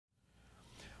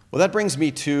Well, that brings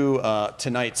me to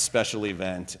tonight's special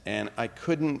event, and I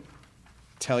couldn't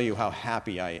tell you how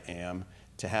happy I am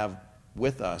to have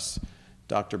with us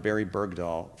Dr. Barry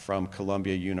Bergdoll from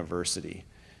Columbia University.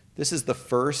 This is the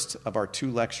first of our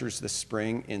 2 lectures this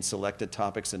spring in selected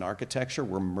topics in architecture.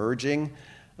 We're merging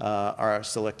our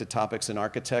selected topics in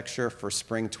architecture for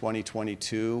spring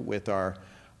 2022 with our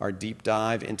deep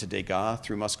dive into Degas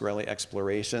through Muscarelle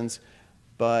explorations.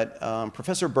 But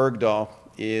Professor Bergdoll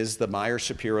is the Meyer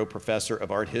Schapiro Professor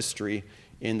of Art History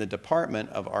in the Department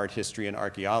of Art History and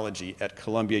Archaeology at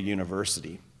Columbia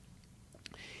University.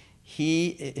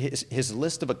 His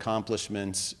list of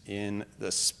accomplishments in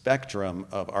the spectrum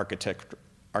of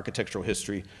architectural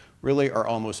history really are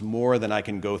almost more than I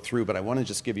can go through, but I want to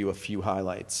just give you a few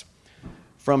highlights.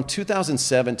 From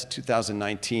 2007 to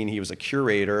 2019, he was a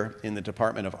curator in the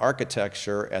Department of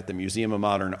Architecture at the Museum of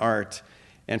Modern Art,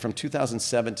 and from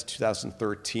 2007 to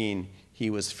 2013, he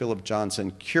was Philip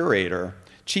Johnson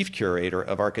Chief Curator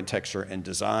of Architecture and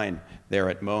Design there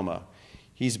at MoMA.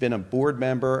 He's been a board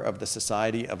member of the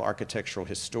Society of Architectural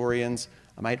Historians.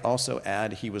 I might also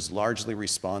add he was largely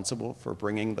responsible for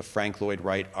bringing the Frank Lloyd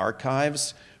Wright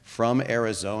archives from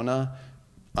Arizona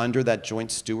under that joint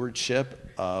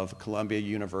stewardship of Columbia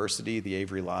University, the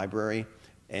Avery Library,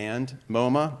 and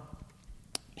MoMA.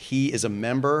 He is a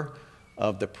member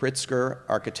of the Pritzker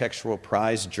Architectural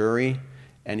Prize jury,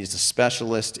 and he's a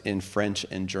specialist in French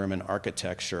and German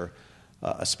architecture,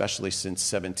 especially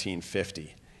since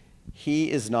 1750. He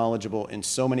is knowledgeable in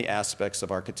so many aspects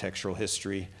of architectural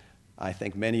history. I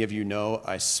think many of you know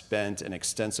I spent an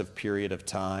extensive period of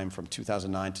time from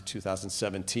 2009 to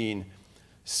 2017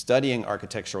 studying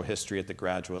architectural history at the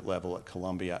graduate level at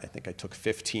Columbia. I think I took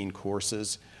 15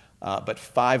 courses, but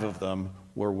 5 of them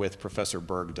were with Professor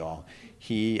Bergdoll.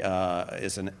 He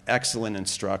is an excellent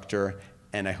instructor,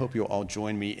 and I hope you'll all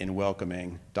join me in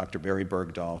welcoming Dr. Barry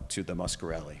Bergdoll to the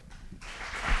Muscarelle.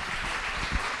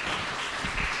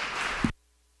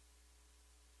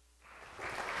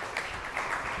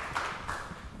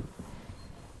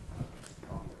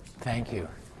 Thank you.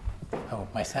 Oh,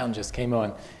 my sound just came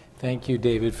on. Thank you,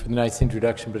 David, for the nice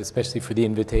introduction, but especially for the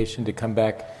invitation to come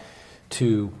back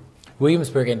to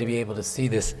Williamsburg and to be able to see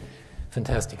this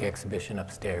fantastic exhibition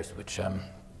upstairs, which I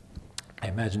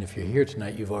imagine if you're here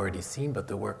tonight you've already seen, but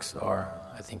the works are,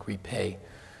 I think, repay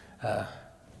a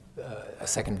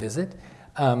second visit.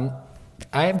 I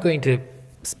am going to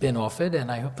spin off it,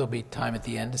 and I hope there'll be time at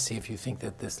the end to see if you think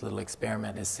that this little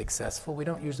experiment is successful. We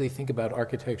don't usually think about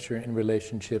architecture in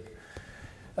relationship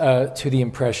to the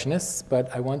Impressionists,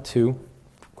 but I want to,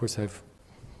 of course, I've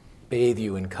bathed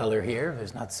you in color here.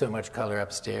 There's not so much color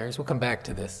upstairs. We'll come back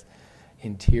to this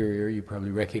interior. You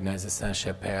probably recognize the Sainte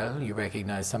Chapelle. You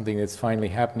recognize something that's finally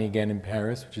happening again in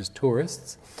Paris, which is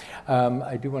tourists.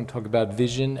 I do want to talk about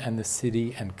vision and the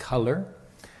city and color.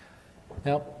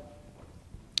 Now,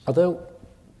 although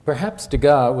perhaps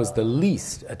Degas was the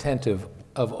least attentive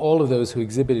of all of those who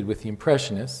exhibited with the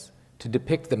Impressionists to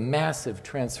depict the massive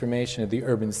transformation of the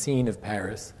urban scene of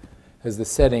Paris as the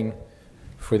setting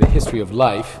for the history of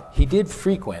life, he did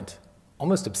frequent,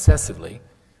 almost obsessively,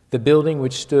 the building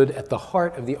which stood at the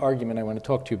heart of the argument I want to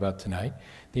talk to you about tonight,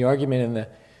 the argument in the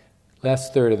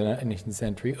last third of the 19th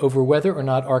century over whether or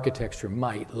not architecture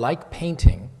might, like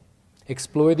painting,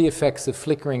 explore the effects of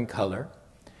flickering color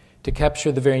to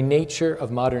capture the very nature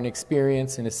of modern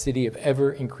experience in a city of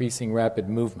ever-increasing rapid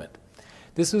movement.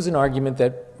 This was an argument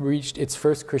that reached its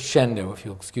first crescendo, if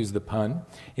you'll excuse the pun,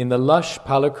 in the lush,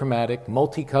 polychromatic,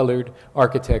 multicolored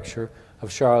architecture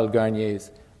of Charles Garnier's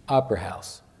Opera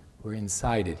House. We're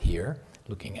inside it here,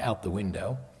 looking out the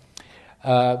window,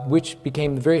 which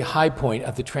became the very high point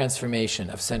of the transformation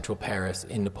of central Paris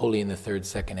in Napoleon III's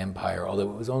Second Empire,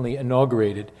 although it was only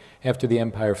inaugurated after the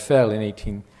empire fell in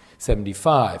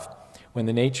 1875, when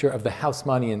the nature of the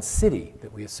Haussmannian city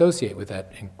that we associate with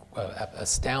that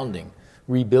astounding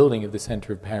rebuilding of the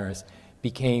center of Paris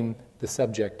became the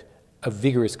subject of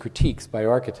vigorous critiques by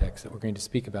architects that we're going to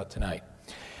speak about tonight.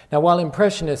 Now, while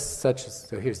Impressionists such as,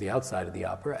 so here's the outside of the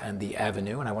opera and the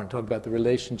avenue, and I want to talk about the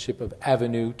relationship of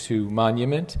avenue to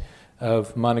monument,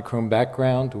 of monochrome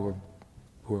background or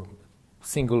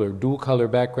single or dual color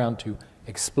background to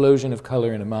explosion of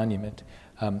color in a monument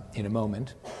in a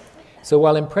moment. So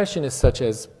while Impressionists such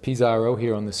as Pissarro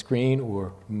here on the screen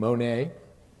or Monet,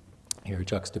 here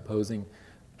juxtaposing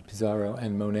Pissarro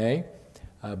and Monet,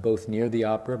 both near the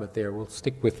opera, but there we'll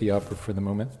stick with the opera for the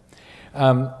moment.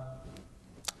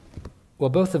 Well,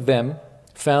 both of them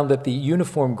found that the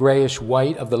uniform grayish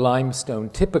white of the limestone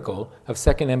typical of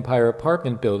Second Empire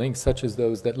apartment buildings, such as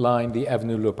those that lined the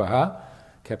Avenue L'Opéra,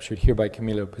 captured here by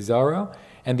Camillo Pissarro,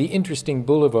 and the interesting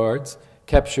boulevards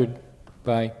captured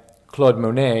by Claude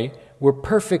Monet were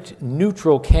perfect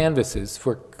neutral canvases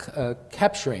for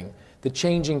capturing the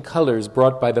changing colors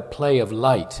brought by the play of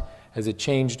light as it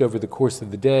changed over the course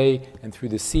of the day and through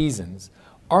the seasons.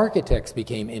 Architects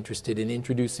became interested in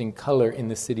introducing color in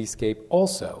the cityscape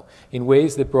also in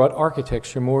ways that brought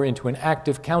architecture more into an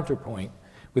active counterpoint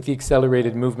with the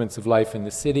accelerated movements of life in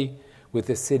the city, with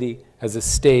the city as a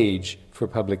stage for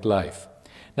public life.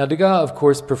 Now, Degas, of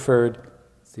course, preferred,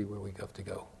 let's see where we have to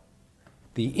go,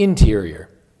 the interior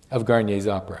of Garnier's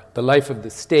opera, the life of the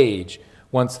stage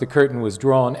once the curtain was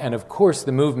drawn, and of course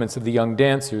the movements of the young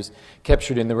dancers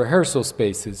captured in the rehearsal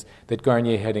spaces that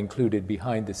Garnier had included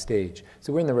behind the stage.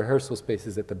 So we're in the rehearsal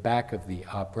spaces at the back of the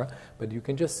opera, but you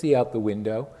can just see out the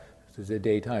window, this is a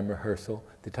daytime rehearsal,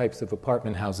 the types of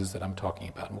apartment houses that I'm talking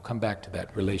about. And we'll come back to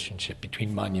that relationship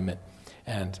between monument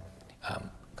and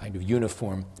kind of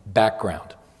uniform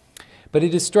background. But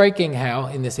it is striking how,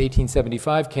 in this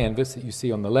 1875 canvas that you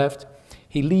see on the left,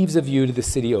 he leaves a view to the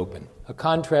city open, a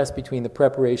contrast between the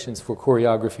preparations for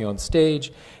choreography on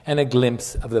stage and a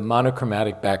glimpse of the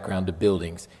monochromatic background of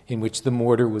buildings in which the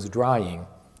mortar was drying,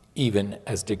 even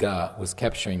as Degas was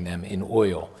capturing them in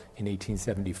oil in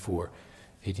 1874,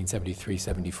 1873,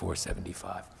 74,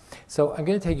 75. So I'm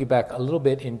going to take you back a little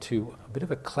bit into a bit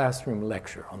of a classroom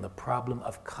lecture on the problem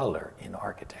of color in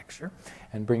architecture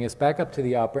and bring us back up to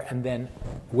the opera and then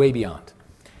way beyond.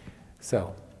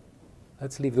 So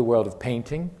let's leave the world of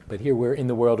painting, but here we're in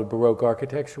the world of Baroque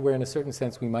architecture, where in a certain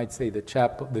sense we might say this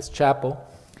chapel,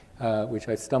 which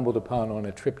I stumbled upon on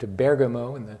a trip to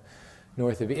Bergamo in the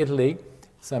north of Italy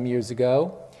some years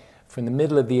ago, from the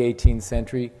middle of the 18th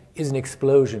century, is an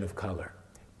explosion of color.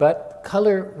 But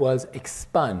color was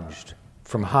expunged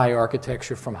from high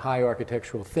architecture, from high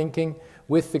architectural thinking,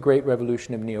 with the great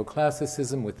revolution of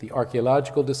Neoclassicism, with the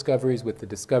archaeological discoveries, with the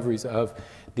discoveries of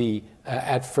the,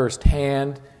 at first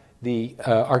hand, the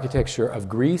architecture of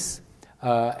Greece,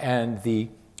 and the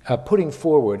putting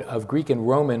forward of Greek and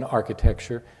Roman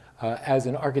architecture as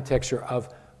an architecture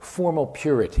of formal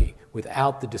purity,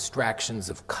 without the distractions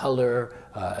of color,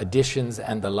 additions,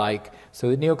 and the like, so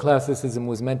that Neoclassicism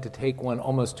was meant to take one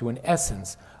almost to an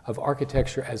essence of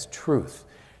architecture as truth.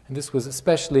 And this was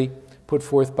especially put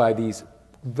forth by these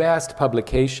vast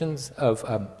publications of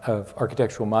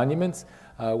architectural monuments,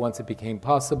 once it became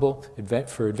possible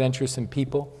for adventuresome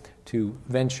people to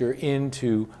venture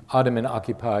into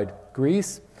Ottoman-occupied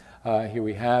Greece. Here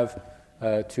we have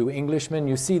two Englishmen.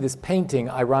 You see this painting,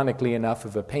 ironically enough,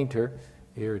 of a painter.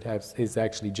 Here it is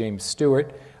actually James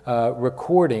Stewart,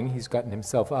 recording. He's gotten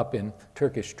himself up in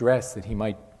Turkish dress that he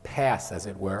might pass, as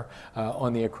it were,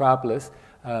 on the Acropolis,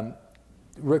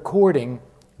 recording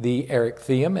the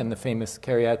Erechtheum and the famous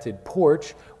caryatid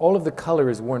porch. All of the color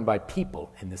is worn by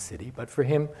people in the city, but for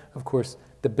him, of course,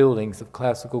 the buildings of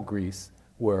classical Greece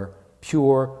were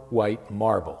pure white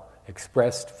marble,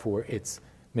 expressed for its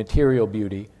material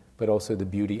beauty, but also the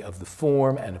beauty of the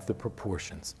form and of the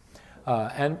proportions.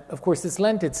 And of course, this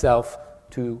lent itself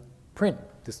to print.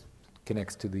 This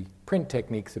connects to the print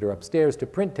techniques that are upstairs, to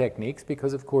print techniques,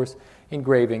 because of course,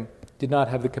 engraving did not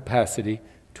have the capacity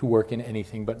to work in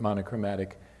anything but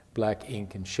monochromatic black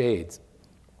ink and shades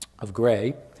of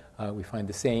gray. We find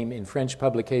the same in French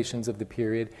publications of the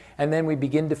period. And then we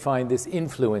begin to find this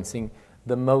influencing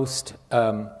the most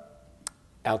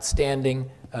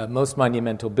outstanding, most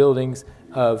monumental buildings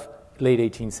of late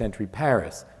 18th century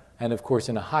Paris. And of course,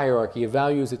 in a hierarchy of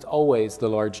values, it's always the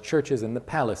large churches and the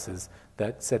palaces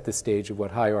that set the stage of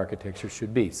what high architecture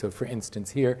should be. So for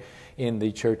instance, here in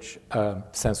the church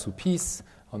Saint-Sulpice,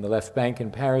 on the left bank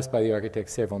in Paris by the architect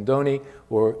Servandoni,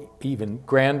 or even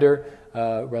grander,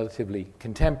 relatively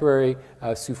contemporary,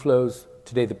 Soufflot's,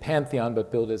 today the Pantheon,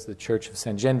 but built as the Church of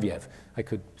Saint Geneviève. I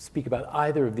could speak about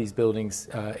either of these buildings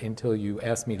until you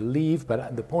ask me to leave,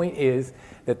 but the point is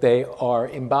that they are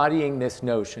embodying this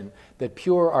notion that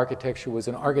pure architecture was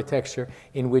an architecture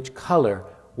in which color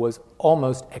was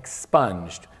almost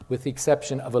expunged, with the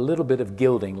exception of a little bit of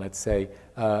gilding, let's say,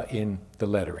 in the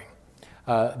lettering.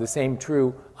 The same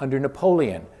true under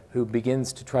Napoleon, who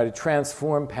begins to try to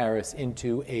transform Paris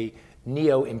into a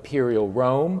neo-imperial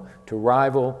Rome, to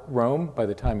rival Rome. By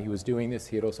the time he was doing this,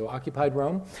 he had also occupied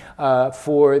Rome.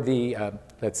 For the,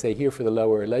 let's say here, for the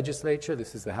lower legislature,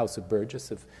 this is the House of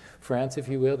Burgess of France, if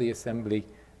you will, the Assemblée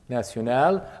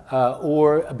Nationale,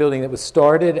 or a building that was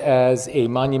started as a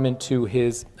monument to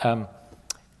his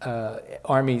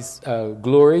army's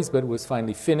glories, but was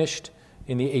finally finished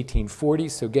in the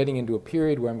 1840s, so getting into a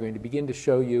period where I'm going to begin to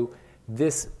show you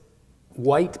this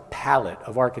white palette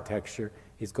of architecture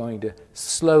is going to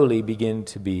slowly begin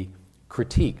to be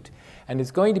critiqued. And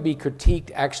it's going to be critiqued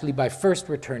actually by first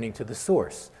returning to the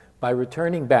source, by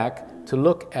returning back to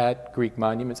look at Greek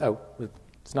monuments. Oh,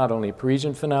 it's not only a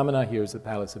Parisian phenomenon. Here's the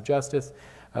Palace of Justice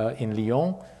in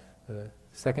Lyon, the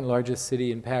second largest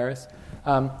city in Paris.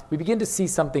 We begin to see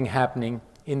something happening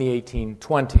in the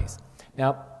 1820s.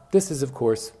 Now, this is, of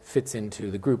course, fits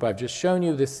into the group I've just shown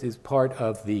you. This is part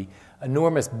of the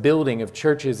enormous building of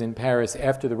churches in Paris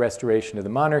after the restoration of the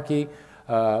monarchy,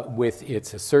 with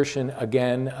its assertion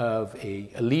again of an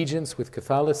allegiance with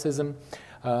Catholicism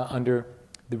under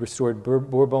the restored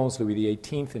Bourbons, Louis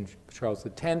XVIII and Charles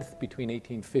X, between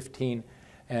 1815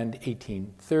 and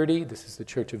 1830. This is the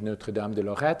Church of Notre Dame de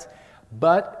Lorette.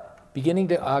 But beginning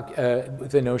to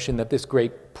with the notion that this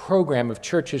great program of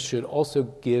churches should also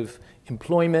give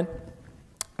employment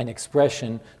and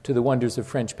expression to the wonders of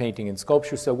French painting and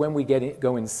sculpture. So when we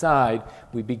go inside,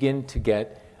 we begin to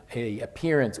get an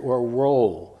appearance or a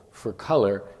role for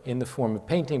color in the form of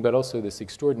painting, but also this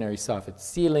extraordinary soffit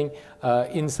ceiling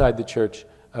inside the church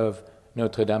of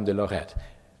Notre Dame de Lorette,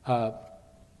 a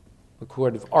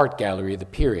sort of art gallery of the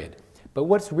period. But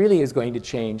what's really is going to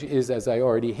change is, as I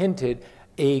already hinted,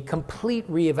 a complete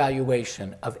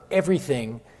reevaluation of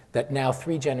everything that now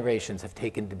 3 generations have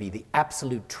taken to be the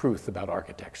absolute truth about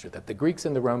architecture, that the Greeks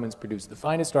and the Romans produced the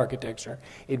finest architecture.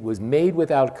 It was made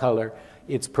without color.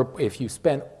 If you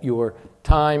spent your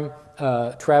time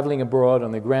traveling abroad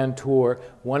on the grand tour,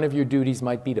 one of your duties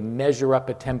might be to measure up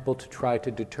a temple to try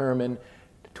to determine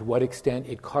to what extent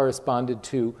it corresponded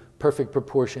to perfect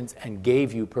proportions and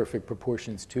gave you perfect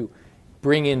proportions to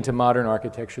bring into modern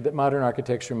architecture, that modern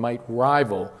architecture might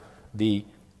rival the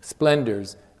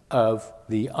splendors of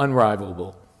the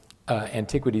unrivalable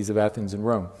antiquities of Athens and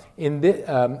Rome. In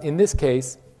this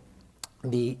case,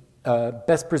 the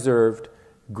best preserved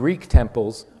Greek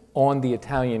temples on the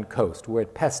Italian coast were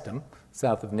at Paestum,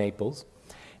 south of Naples.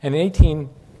 And in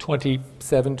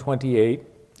 1827-28,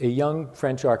 a young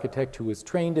French architect who was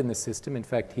trained in the system, in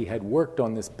fact, he had worked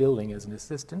on this building as an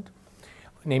assistant,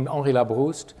 named Henri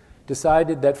Labrouste,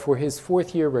 decided that for his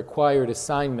 4th-year required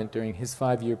assignment during his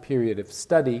 5-year period of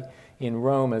study in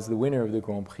Rome as the winner of the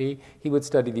Grand Prix, he would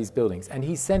study these buildings. And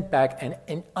he sent back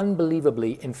an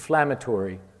unbelievably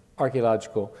inflammatory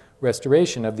archaeological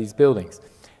restoration of these buildings.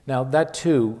 Now, that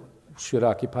too should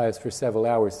occupy us for several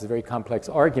hours. It's a very complex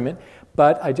argument,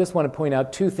 but I just want to point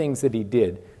out 2 things that he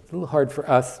did. It's a little hard for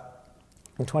us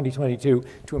in 2022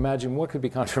 to imagine what could be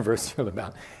controversial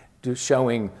about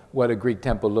showing what a Greek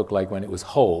temple looked like when it was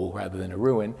whole rather than a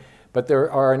ruin. But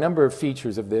there are a number of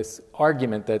features of this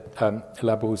argument that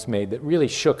Labrouste made that really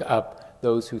shook up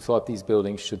those who thought these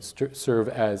buildings should serve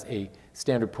as a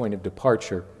standard point of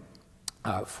departure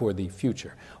for the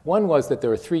future. One was that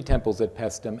there are 3 temples at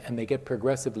Paestum, and they get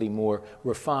progressively more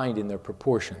refined in their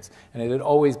proportions. And it had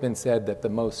always been said that the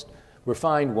most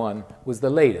refined one was the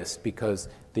latest, because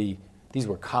these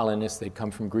were colonists. They'd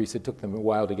come from Greece. It took them a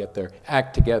while to get their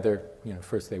act together. You know,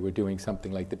 first they were doing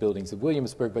something like the buildings of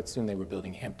Williamsburg, but soon they were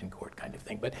building Hampton Court kind of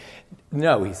thing. But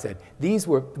no, he said,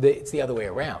 it's the other way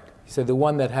around. He said the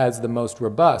one that has the most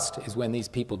robust is when these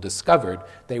people discovered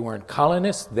they weren't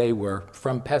colonists, they were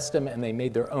from Paestum, and they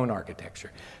made their own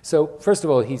architecture. So first of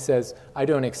all, he says, I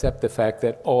don't accept the fact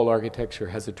that all architecture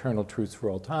has eternal truths for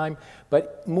all time,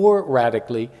 but more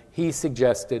radically, he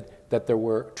suggested that there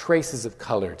were traces of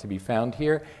color to be found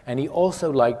here, and he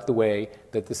also liked the way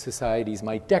that the societies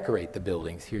might decorate the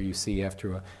buildings. Here you see,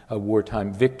 after a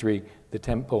wartime victory, the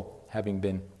temple having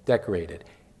been decorated.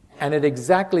 And at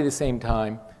exactly the same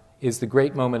time is the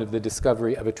great moment of the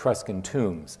discovery of Etruscan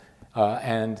tombs.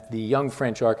 And the young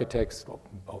French architects,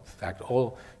 in fact,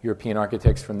 all European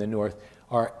architects from the north,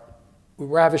 are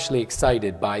ravishly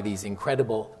excited by these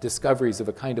incredible discoveries of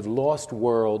a kind of lost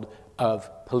world of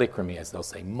polychromy, as they'll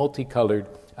say, multicolored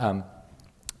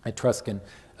Etruscan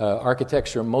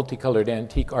architecture, multicolored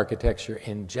antique architecture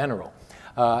in general.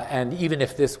 And even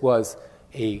if this was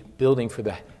a building for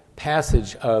the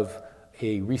passage of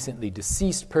a recently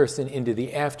deceased person into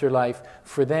the afterlife,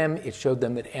 for them it showed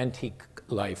them that antique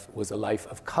life was a life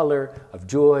of color, of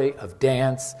joy, of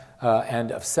dance,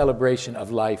 and of celebration of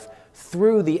life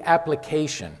through the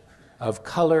application of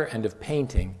color and of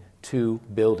painting to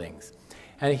buildings.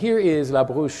 And here is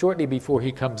Labrouste shortly before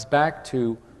he comes back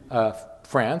to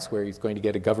France, where he's going to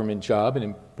get a government job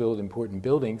and build important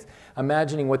buildings,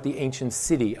 imagining what the ancient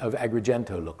city of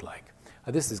Agrigento looked like.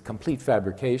 This is complete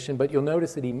fabrication, but you'll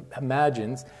notice that he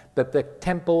imagines that the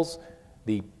temples,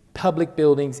 the public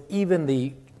buildings, even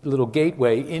the little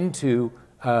gateway into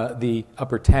the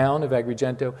upper town of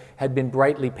Agrigento had been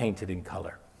brightly painted in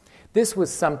color. This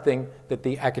was something that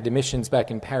the academicians back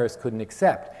in Paris couldn't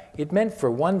accept. It meant, for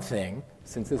one thing,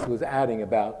 since this was adding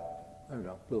about I don't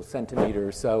know, little centimeter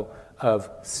or so of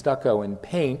stucco and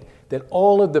paint, that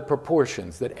all of the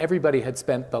proportions that everybody had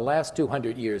spent the last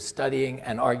 200 years studying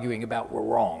and arguing about were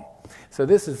wrong. So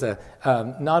this is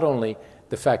not only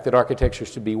the fact that architecture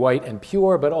should be white and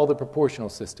pure, but all the proportional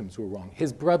systems were wrong.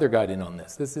 His brother got in on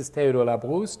this. This is Théodore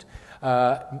Labrouste,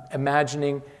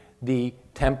 imagining the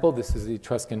temple. This is the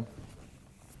Etruscan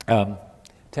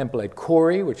temple at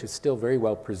Cori, which is still very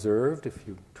well preserved if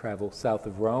you travel south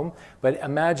of Rome, but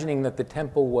imagining that the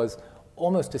temple was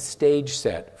almost a stage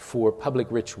set for public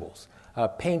rituals,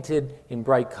 painted in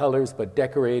bright colors, but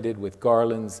decorated with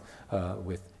garlands,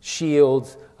 with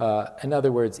shields. In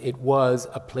other words, it was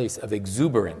a place of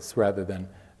exuberance rather than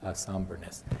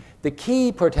somberness. The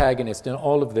key protagonist in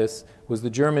all of this was the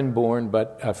German-born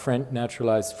but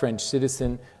naturalized French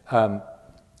citizen,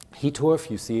 Hittorf.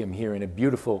 You see him here in a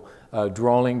beautiful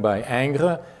drawing by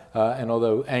Ingres, and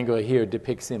although Ingres here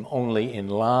depicts him only in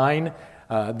line,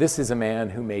 this is a man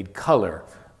who made color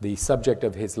the subject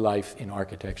of his life in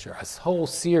architecture. A whole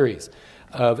series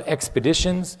of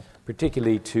expeditions,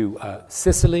 particularly to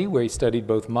Sicily, where he studied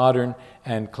both modern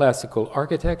and classical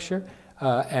architecture,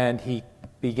 and he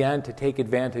began to take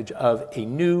advantage of a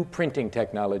new printing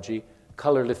technology,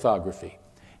 color lithography.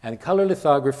 And color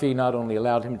lithography not only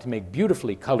allowed him to make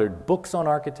beautifully colored books on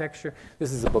architecture.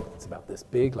 This is a book that's about this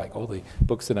big, like all the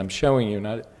books that I'm showing you,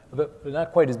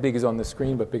 not quite as big as on the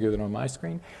screen, but bigger than on my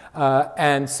screen.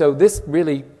 And so this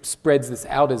really spreads this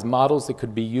out as models that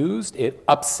could be used. It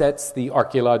upsets the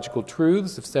archaeological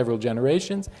truths of several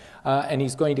generations. And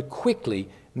he's going to quickly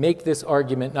make this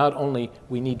argument, not only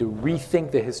we need to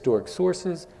rethink the historic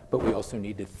sources, but we also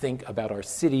need to think about our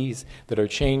cities that are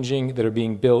changing, that are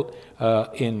being built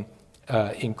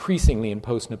increasingly in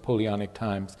post-Napoleonic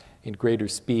times in greater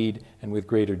speed and with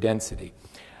greater density.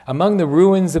 Among the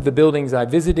ruins of the buildings I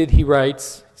visited, he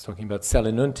writes, he's talking about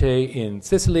Selinunte in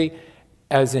Sicily,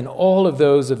 as in all of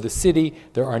those of the city,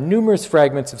 there are numerous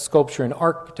fragments of sculpture and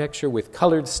architecture with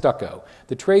colored stucco,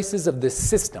 the traces of this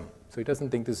system. So he doesn't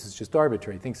think this is just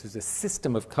arbitrary. He thinks there's a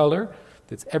system of color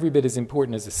that's every bit as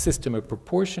important as a system of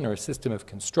proportion or a system of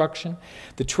construction.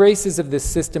 The traces of this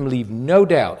system leave no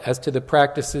doubt as to the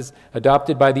practices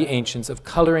adopted by the ancients of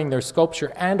coloring their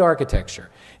sculpture and architecture,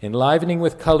 enlivening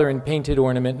with color and painted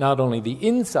ornament not only the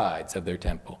insides of their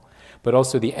temple, but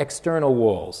also the external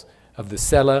walls of the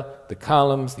cella, the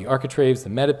columns, the architraves, the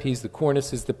metopes, the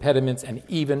cornices, the pediments, and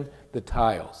even the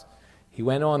tiles. He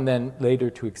went on then later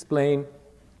to explain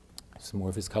some more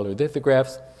of his colored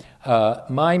lithographs.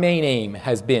 My main aim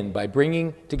has been, by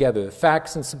bringing together the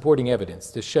facts and supporting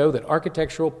evidence, to show that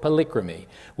architectural polychromy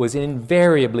was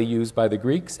invariably used by the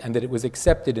Greeks and that it was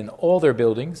accepted in all their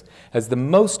buildings as the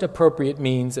most appropriate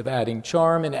means of adding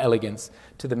charm and elegance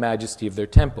to the majesty of their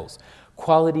temples.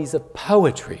 Qualities of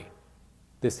poetry,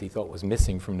 this he thought was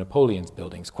missing from Napoleon's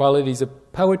buildings, qualities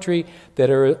of poetry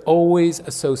that are always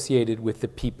associated with the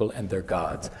people and their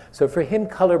gods. So for him,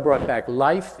 color brought back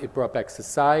life, it brought back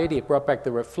society, it brought back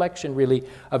the reflection really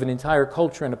of an entire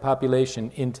culture and a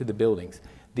population into the buildings.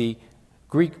 The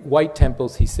Greek white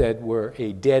temples, he said, were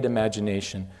a dead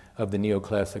imagination of the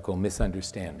neoclassical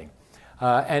misunderstanding.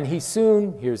 And he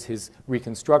soon, here's his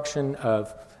reconstruction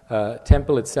of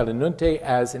temple at Selinunte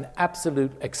as an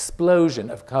absolute explosion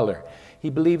of color. He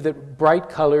believed that bright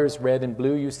colors, red and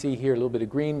blue, you see here, a little bit of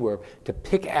green, were to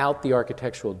pick out the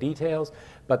architectural details,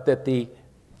 but that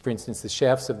for instance, the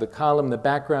shafts of the column, the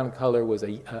background color was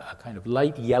a kind of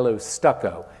light yellow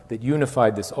stucco that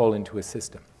unified this all into a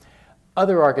system.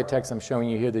 Other architects, I'm showing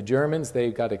you here, the Germans,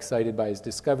 they got excited by his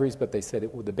discoveries, but they said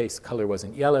the base color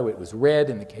wasn't yellow, it was red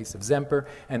in the case of Zemper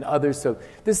and others. So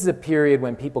this is a period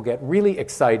when people get really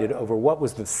excited over what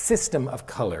was the system of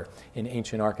color in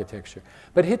ancient architecture.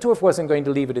 But Hittorf wasn't going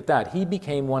to leave it at that. He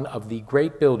became one of the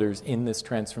great builders in this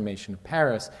transformation of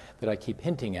Paris that I keep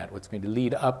hinting at, what's going to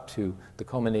lead up to the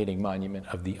culminating monument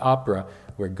of the Opera,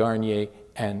 where Garnier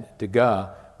and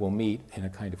Degas will meet in a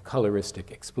kind of coloristic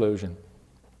explosion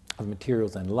of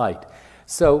materials and light.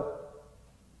 So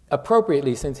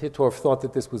appropriately, since Hittorf thought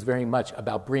that this was very much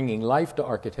about bringing life to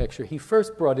architecture, he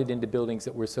first brought it into buildings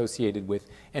that were associated with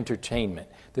entertainment.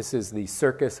 This is the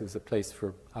circus. It was a place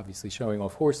for obviously showing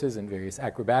off horses and various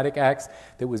acrobatic acts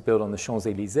that was built on the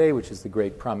Champs-Élysées, which is the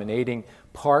great promenading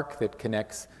park that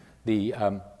connects the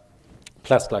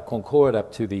Place de la Concorde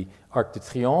up to the Arc de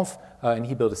Triomphe, and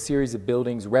he built a series of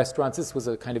buildings, restaurants. This was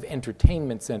a kind of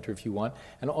entertainment center, if you want,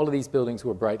 and all of these buildings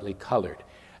were brightly colored.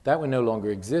 That one no longer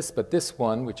exists, but this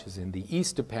one, which is in the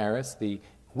east of Paris, the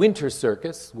Winter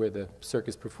Circus, where the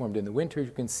circus performed in the winter, you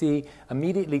can see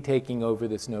immediately taking over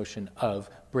this notion of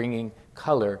bringing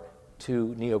color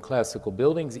to neoclassical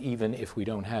buildings, even if we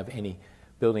don't have any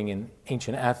building in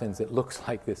ancient Athens that looks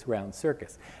like this round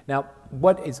circus. Now,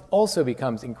 what is also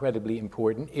becomes incredibly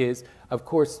important is, of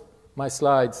course, my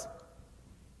slides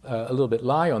a little bit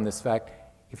lie on this fact.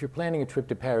 If you're planning a trip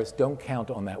to Paris, don't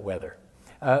count on that weather.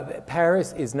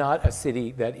 Paris is not a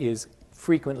city that is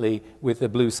frequently with the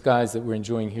blue skies that we're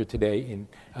enjoying here today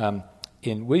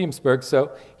in Williamsburg.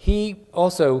 So he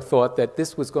also thought that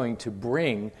this was going to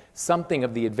bring something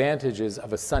of the advantages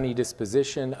of a sunny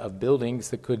disposition, of buildings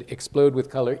that could explode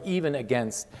with color, even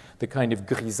against the kind of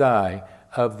grisaille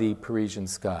of the Parisian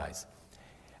skies.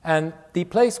 And the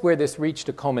place where this reached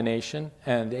a culmination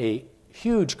and a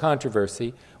huge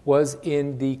controversy was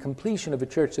in the completion of a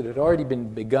church that had already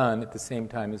been begun at the same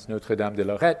time as Notre Dame de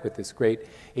Lorette, with this great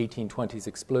 1820s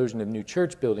explosion of new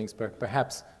church buildings, but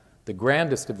perhaps the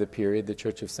grandest of the period, the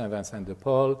Church of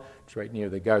Saint-Vincent-de-Paul, which is right near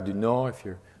the Gare du Nord. If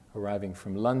you're arriving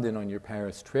from London on your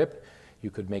Paris trip,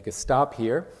 you could make a stop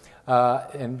here.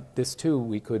 And this, too,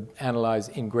 we could analyze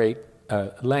in great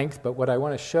length, but what I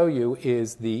want to show you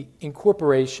is the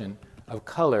incorporation of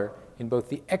color in both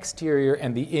the exterior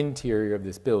and the interior of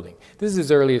this building. This is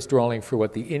his earliest drawing for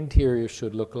what the interior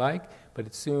should look like, but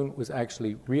it soon was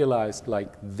actually realized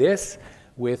like this.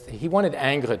 He wanted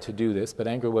Ingres to do this, but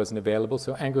Ingres wasn't available,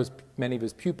 so Ingres, many of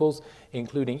his pupils,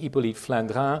 including Hippolyte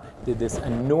Flandrin, did this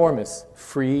enormous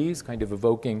frieze, kind of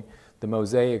evoking the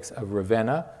mosaics of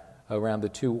Ravenna around the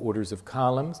two orders of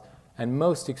columns. And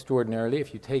most extraordinarily,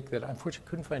 if you take that, unfortunately I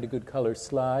couldn't find a good color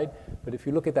slide, but if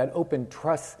you look at that open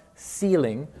truss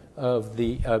ceiling of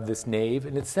this nave,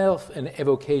 in itself an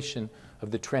evocation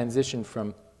of the transition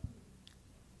from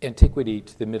antiquity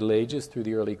to the Middle Ages through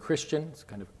the early Christian, it's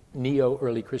kind of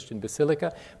neo-early Christian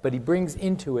basilica, but he brings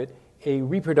into it a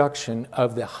reproduction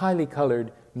of the highly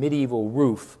colored medieval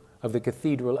roof of the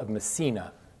Cathedral of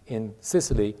Messina in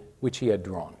Sicily, which he had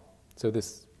drawn. So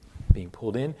this being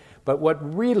pulled in. But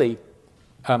what really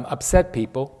upset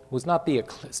people was not the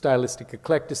stylistic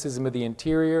eclecticism of the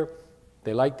interior.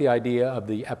 They liked the idea of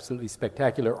the absolutely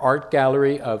spectacular art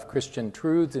gallery of Christian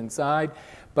truths inside,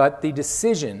 but the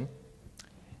decision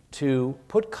to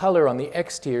put color on the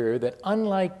exterior that,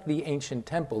 unlike the ancient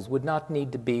temples, would not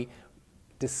need to be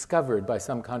discovered by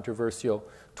some controversial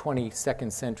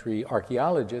 22nd century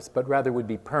archaeologist, but rather would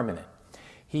be permanent.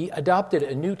 He adopted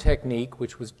a new technique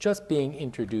which was just being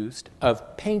introduced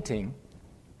of painting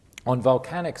on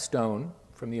volcanic stone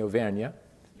from the Auvergne.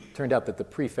 It turned out that the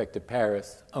prefect of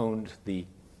Paris owned the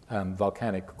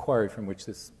volcanic quarry from which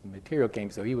this material came,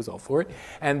 so he was all for it.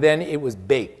 And then it was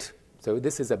baked. So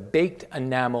this is a baked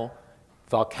enamel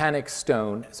volcanic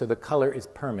stone, so the color is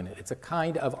permanent. It's a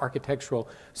kind of architectural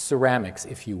ceramics,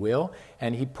 if you will,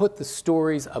 and he put the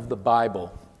stories of the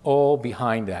Bible all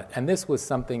behind that. And this was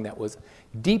something that was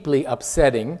deeply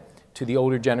upsetting to the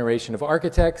older generation of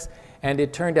architects, and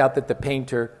it turned out that the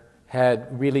painter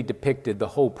had really depicted the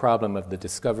whole problem of the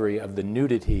discovery of the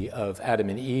nudity of Adam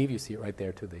and Eve. You see it right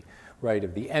there to the right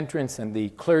of the entrance, and the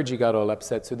clergy got all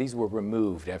upset, so these were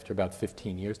removed after about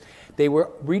 15 years. They were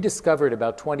rediscovered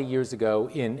about 20 years ago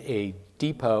in a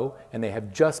depot, and they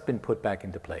have just been put back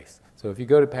into place. So if you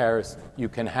go to Paris, you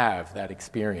can have that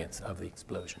experience of the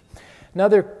explosion.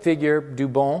 Another figure,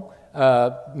 Dubon,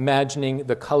 imagining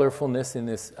the colorfulness in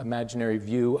this imaginary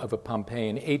view of a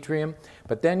Pompeian atrium,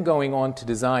 but then going on to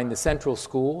design the central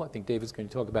school. I think David's going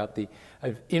to talk about the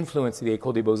influence of the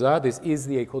École des Beaux-Arts. This is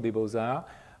the École des Beaux-Arts,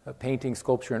 a painting,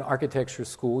 sculpture, and architecture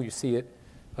school. You see it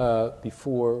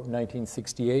before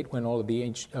 1968 when all of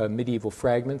the medieval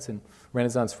fragments and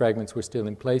Renaissance fragments were still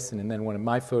in place, and then one of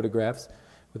my photographs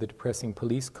with a depressing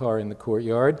police car in the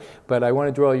courtyard. But I want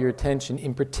to draw your attention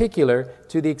in particular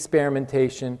to the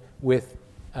experimentation with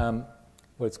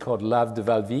what's called lave de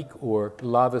Valvic, or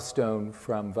lava stone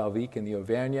from Valvic in the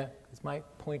Auvergne. Is my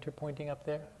pointer pointing up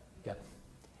there? Yeah.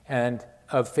 And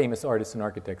of famous artists and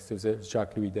architects. There's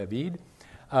Jacques-Louis David.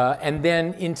 And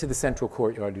then into the central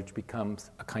courtyard, which becomes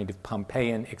a kind of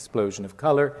Pompeian explosion of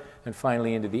color, and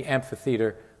finally into the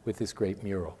amphitheater with this great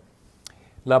mural.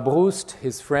 Labrouste,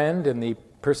 his friend, and the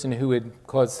person who had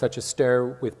caused such a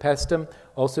stir with Pestum,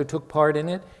 also took part in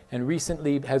it, and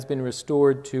recently has been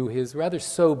restored to his rather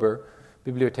sober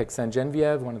Bibliothèque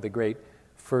Sainte-Geneviève, one of the great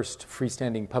first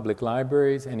freestanding public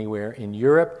libraries anywhere in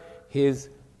Europe. His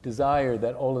desire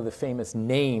that all of the famous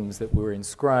names that were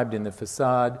inscribed in the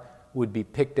facade would be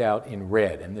picked out in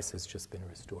red, and this has just been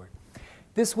restored.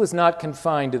 This was not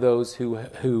confined to those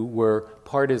who were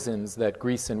partisans that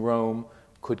Greece and Rome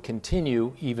could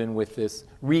continue even with this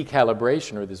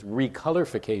recalibration, or this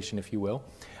recolorification, if you will,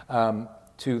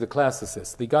 to the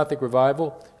classicists. The Gothic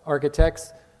Revival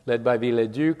architects, led by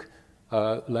Viollet-le-Duc,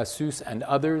 Lassus, and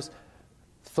others,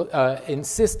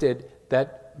 insisted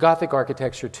that that Gothic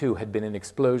architecture, too, had been an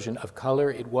explosion of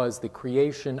color. It was the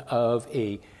creation of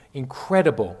an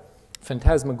incredible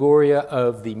phantasmagoria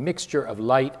of the mixture of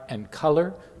light and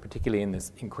color, particularly in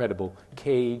this incredible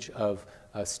cage of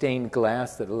stained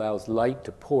glass that allows light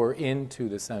to pour into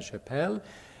the Sainte Chapelle,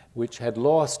 which had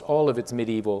lost all of its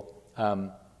medieval,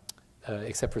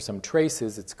 except for some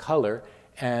traces, its color.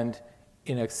 And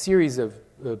in a series of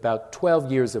about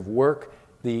 12 years of work,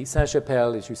 the Sainte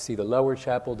Chapelle, as you see the lower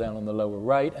chapel down on the lower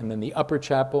right, and then the upper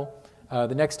chapel.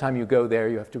 The next time you go there,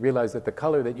 you have to realize that the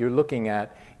color that you're looking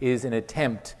at is an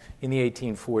attempt in the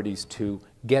 1840s to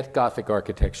get Gothic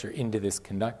architecture into this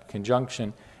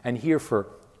conjunction, and here for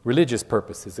religious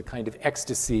purposes, a kind of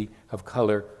ecstasy of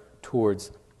color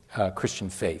towards Christian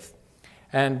faith.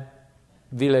 And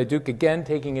Viollet-le-Duc, again,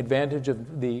 taking advantage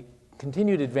of the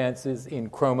continued advances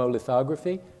in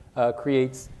chromolithography,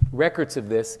 creates records of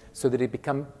this so that it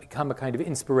become a kind of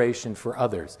inspiration for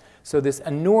others. So this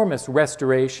enormous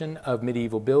restoration of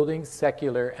medieval buildings,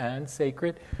 secular and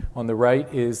sacred. On the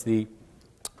right is the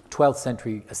 12th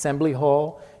century assembly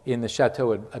hall in the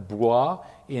Chateau at Blois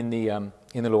in the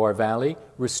Loire Valley,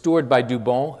 restored by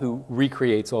Dubon, who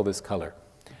recreates all this color.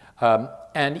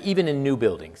 And even in new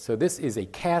buildings. So this is a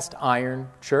cast iron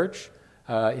church,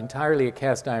 entirely a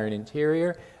cast iron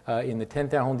interior, in the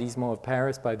 10th arrondissement of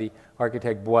Paris by the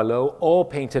architect Boileau, all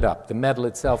painted up, the metal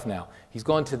itself now. He's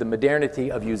gone to the modernity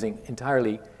of using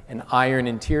entirely an iron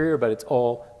interior, but it's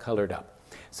all colored up.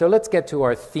 So let's get to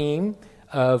our theme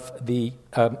of the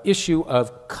issue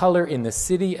of color in the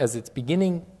city as it's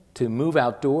beginning to move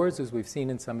outdoors, as we've seen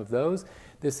in some of those.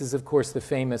 This is, of course, the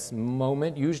famous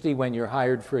moment, usually when you're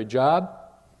hired for a job,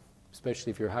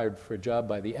 especially if you're hired for a job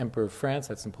by the Emperor of France,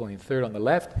 that's Napoleon III on the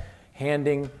left,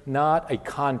 handing not a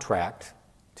contract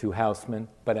to Haussmann,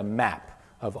 but a map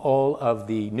of all of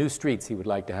the new streets he would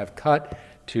like to have cut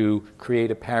to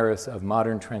create a Paris of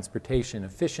modern transportation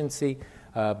efficiency,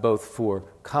 both for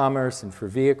commerce and for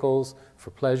vehicles,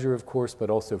 for pleasure, of course, but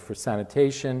also for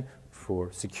sanitation,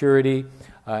 for security,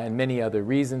 and many other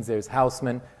reasons. There's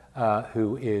Haussmann,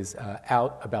 who is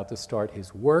out about to start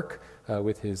his work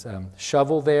with his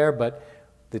shovel there, but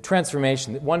the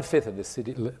transformation, 1/5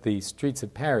 of the streets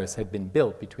of Paris had been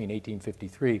built between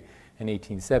 1853 and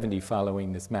 1870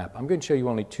 following this map. I'm going to show you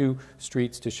only 2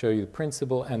 streets to show you the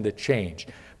principle and the change.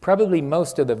 Probably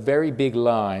most of the very big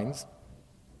lines,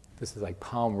 this is like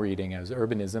palm reading as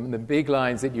urbanism, the big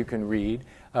lines that you can read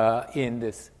in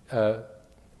this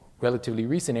relatively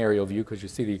recent aerial view, because you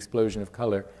see the explosion of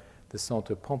color, the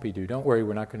Centre Pompidou. Don't worry,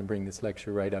 we're not going to bring this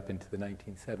lecture right up into the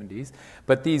 1970s.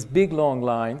 But these big long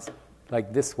lines,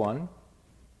 like this one,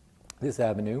 this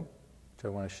avenue, which I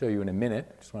want to show you in a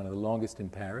minute, which is one of the longest in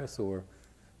Paris, or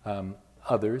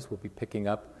others we'll be picking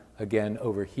up again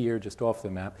over here, just off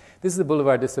the map. This is the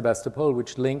Boulevard de Sébastopol,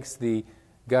 which links the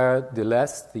Gare de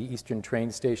l'Est, the eastern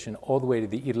train station, all the way to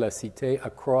the Ile de la Cité,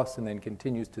 across, and then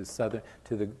continues to the southern,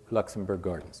 to the Luxembourg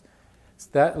Gardens. So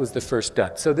that was the first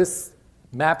dot. So this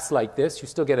maps like this, you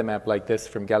still get a map like this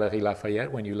from Galerie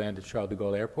Lafayette when you land at Charles de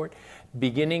Gaulle Airport,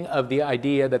 beginning of the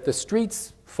idea that the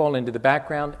streets fall into the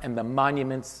background and the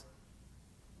monuments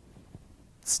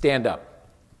stand up.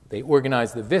 They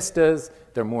organize the vistas,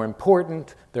 they're more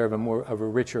important, they're of a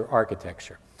richer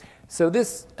architecture. So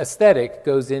this aesthetic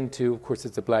goes into, of course,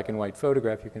 it's a black and white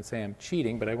photograph. You can say I'm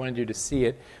cheating, but I wanted you to see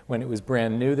it when it was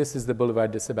brand new. This is the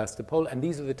Boulevard de Sébastopol, and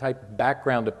these are the type of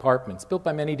background apartments built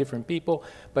by many different people,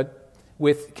 but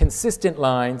with consistent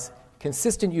lines,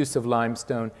 consistent use of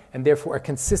limestone, and therefore a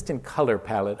consistent color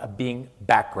palette of being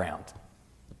background.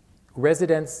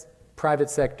 Residence, private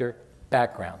sector,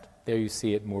 background. There you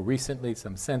see it more recently,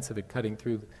 some sense of it cutting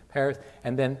through Paris.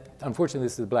 And then, unfortunately,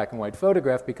 this is a black and white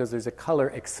photograph because there's a color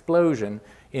explosion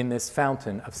in this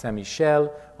fountain of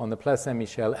Saint-Michel on the Place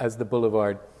Saint-Michel as the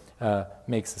boulevard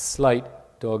makes a slight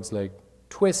dog's leg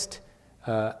twist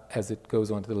as it goes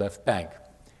onto the left bank.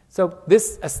 So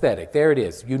this aesthetic, there it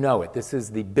is. You know it. This is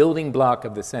the building block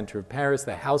of the center of Paris,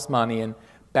 the Haussmannian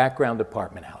background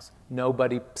apartment house.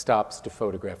 Nobody stops to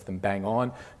photograph them bang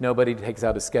on. Nobody takes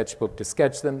out a sketchbook to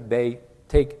sketch them. They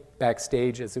take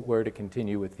backstage, as it were, to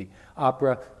continue with the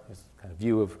opera. There's a kind of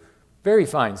view of very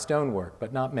fine stonework,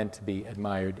 but not meant to be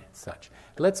admired as such.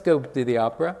 Let's go to the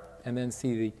opera and then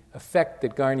see the effect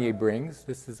that Garnier brings.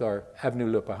 This is our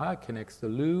Avenue L'Opéra, connects the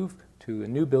Louvre to a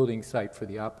new building site for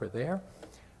the opera there.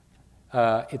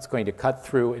 It's going to cut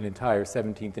through an entire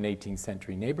 17th and 18th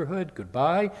century neighborhood.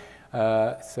 Goodbye.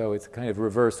 So it's a kind of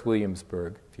reverse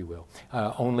Williamsburg, if you will.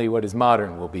 Only what is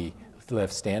modern will be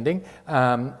left standing.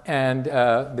 And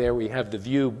there we have the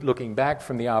view looking back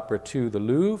from the opera to the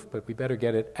Louvre, but we better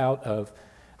get it out of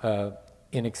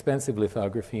inexpensive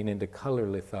lithography and into color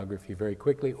lithography very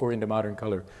quickly, or into modern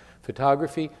color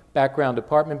photography. Background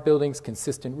apartment buildings,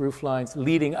 consistent roof lines,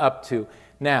 leading up to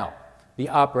now. The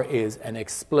opera is an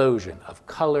explosion of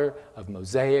color, of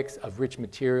mosaics, of rich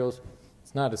materials.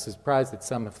 It's not a surprise that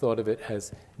some have thought of it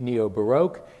as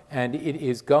neo-Baroque, and it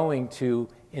is going to,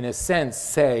 in a sense,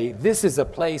 say, this is a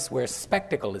place where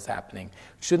spectacle is happening.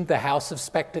 Shouldn't the house of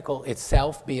spectacle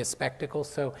itself be a spectacle?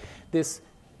 So this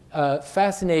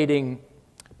fascinating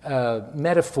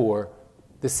metaphor,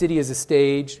 the city is a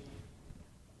stage,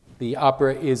 the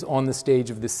opera is on the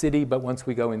stage of the city, but once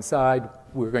we go inside,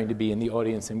 we're going to be in the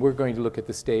audience and we're going to look at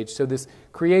the stage. So this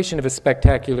creation of a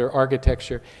spectacular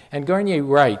architecture. And Garnier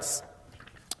writes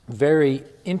very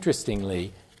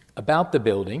interestingly about the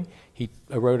building. He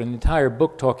wrote an entire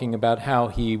book talking about how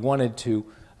he wanted to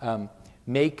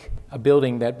make a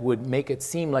building that would make it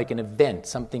seem like an event,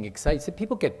 something exciting. So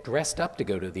people get dressed up to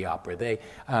go to the opera.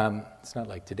 It's not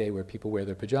like today where people wear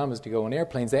their pajamas to go on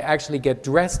airplanes. They actually get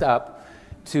dressed up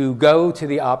to go to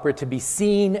the opera, to be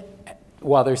seen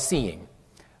while they're seeing.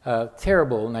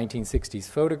 Terrible 1960s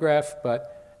photograph,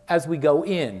 but as we go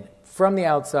in, from the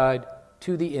outside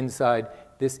to the inside,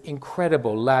 this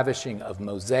incredible lavishing of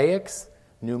mosaics,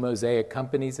 new mosaic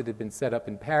companies that had been set up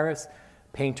in Paris,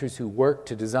 painters who worked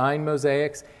to design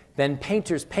mosaics, then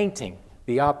painters painting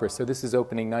the opera. So this is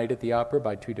opening night at the opera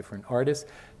by two different artists.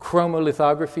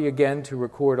 Chromolithography again to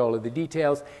record all of the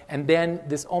details. And then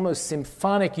this almost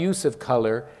symphonic use of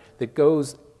color that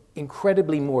goes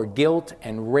incredibly more gilt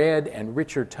and red and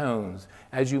richer tones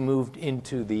as you moved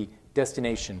into the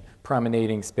destination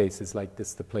promenading spaces like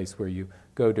this, the place where you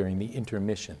go during the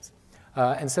intermissions.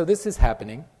 And so this is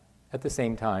happening at the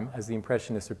same time as the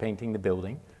Impressionists are painting the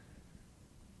building,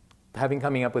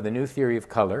 coming up with a new theory of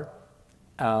color,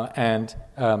 and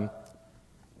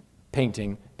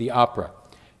painting the opera.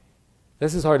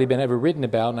 This has hardly been ever written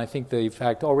about, and I think the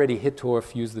fact already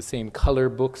Hittorf used the same color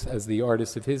books as the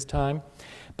artists of his time.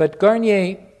 But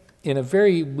Garnier, in a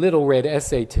very little read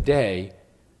essay today,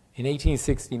 in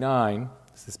 1869,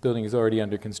 this building is already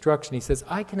under construction, he says,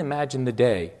 "I can imagine the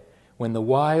day when the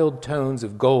wild tones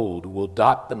of gold will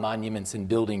dot the monuments and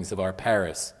buildings of our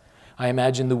Paris. I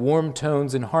imagine the warm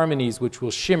tones and harmonies which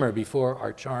will shimmer before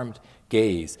our charmed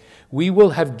gaze. We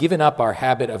will have given up our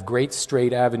habit of great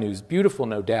straight avenues, beautiful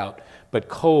no doubt, but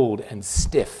cold and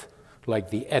stiff, like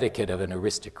the etiquette of an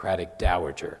aristocratic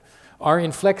dowager. Our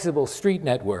inflexible street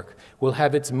network will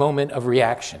have its moment of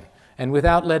reaction, and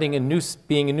without letting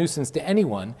being a nuisance to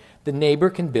anyone, the neighbor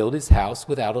can build his house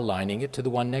without aligning it to the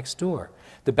one next door.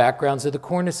 The backgrounds of the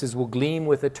cornices will gleam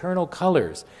with eternal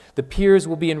colors. The piers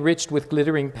will be enriched with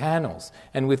glittering panels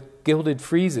and with gilded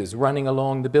friezes running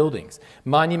along the buildings.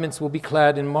 Monuments will be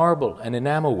clad in marble and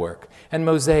enamel work, and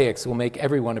mosaics will make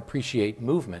everyone appreciate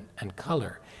movement and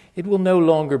color. It will no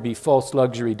longer be false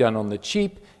luxury done on the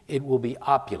cheap. It will be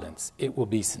opulence. It will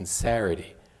be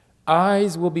sincerity.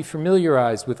 Eyes will be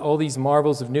familiarized with all these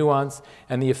marvels of nuance,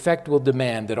 and the effect will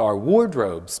demand that our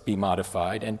wardrobes be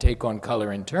modified and take on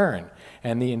color in turn,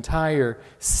 and the entire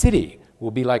city will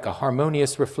be like a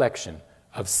harmonious reflection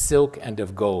of silk and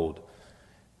of gold.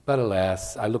 But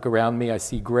alas, I look around me, I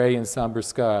see gray and somber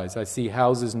skies, I see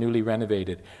houses newly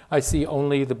renovated, I see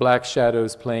only the black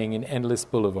shadows playing in endless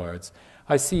boulevards.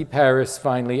 I see Paris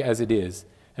finally as it is,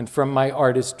 and from my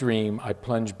artist dream, I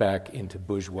plunge back into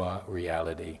bourgeois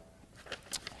reality."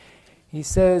 He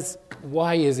says,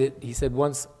 why is it? He said,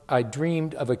 once I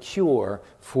dreamed of a cure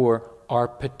for our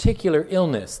particular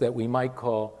illness that we might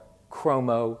call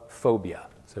chromophobia,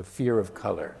 so fear of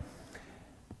color.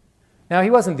 Now, he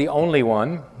wasn't the only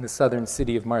one. The southern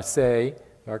city of Marseille,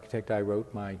 the architect I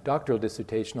wrote my doctoral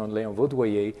dissertation on, Léon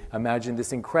Vaudoyer, imagined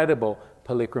this incredible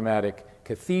polychromatic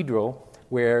cathedral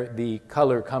where the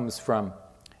color comes from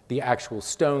the actual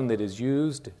stone that is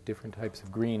used, different types of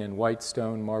green and white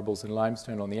stone, marbles and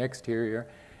limestone on the exterior,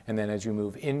 and then as you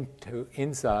move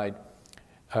inside,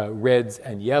 reds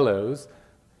and yellows.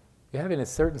 You have, in a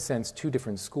certain sense, two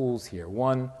different schools here.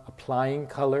 One applying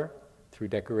color through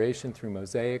decoration, through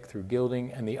mosaic, through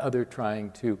gilding, and the other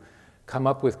trying to come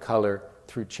up with color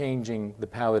through changing the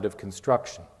palette of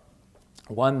construction.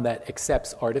 One that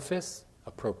accepts artifice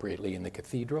appropriately in the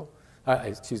cathedral,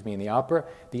 in the opera,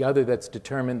 the other that's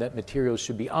determined that materials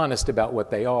should be honest about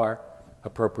what they are,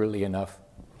 appropriately enough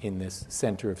in this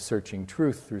center of searching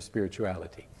truth through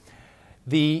spirituality.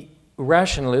 The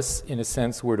rationalists, in a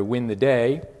sense, were to win the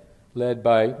day, led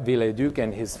by Viollet-le-Duc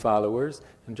and his followers,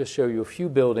 and just show you a few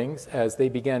buildings as they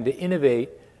began to innovate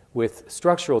with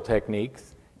structural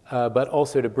techniques, but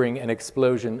also to bring an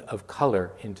explosion of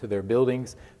color into their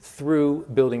buildings through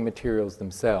building materials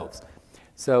themselves.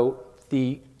 So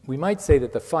we we might say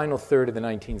that the final third of the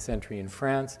 19th century in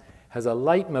France has a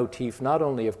leitmotif not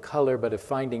only of color, but of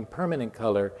finding permanent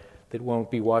color that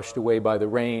won't be washed away by the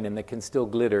rain and that can still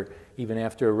glitter even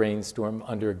after a rainstorm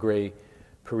under a gray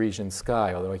Parisian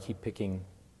sky, although I keep picking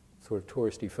sort of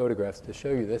touristy photographs to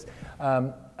show you this.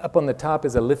 Up on the top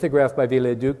is a lithograph by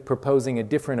Viollet-le-Duc proposing a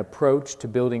different approach to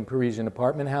building Parisian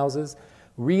apartment houses,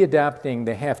 readapting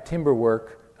the half-timber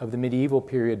work of the medieval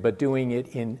period, but doing it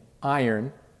in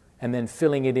iron and then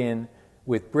filling it in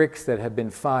with bricks that have been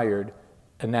fired,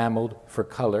 enameled for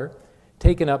color.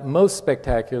 Taken up most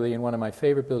spectacularly in one of my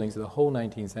favorite buildings of the whole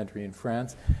 19th century in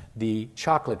France, the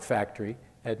chocolate factory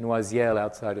at Noisiel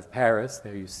outside of Paris.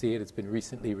 There you see it. It's been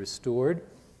recently restored.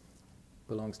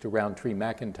 Belongs to Rowntree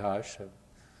Mackintosh.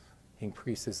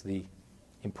 Increases the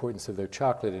importance of their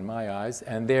chocolate in my eyes.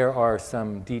 And there are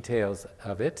some details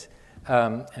of it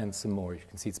and some more. You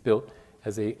can see it's built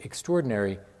as an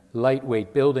extraordinary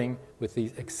lightweight building with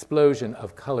the explosion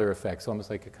of color effects, almost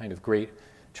like a kind of great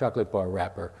chocolate bar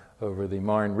wrapper over the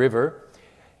Marne River.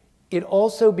 It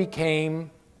also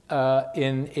became,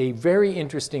 in a very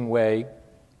interesting way,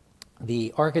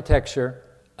 the architecture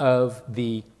of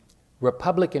the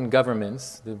Republican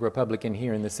governments, the Republican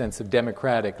here in the sense of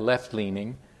democratic,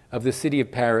 left-leaning, of the city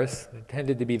of Paris. It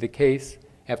tended to be the case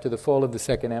after the fall of the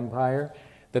Second Empire,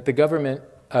 that the government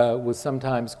was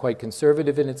sometimes quite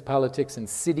conservative in its politics, and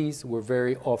cities were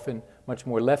very often much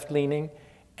more left-leaning.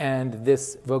 And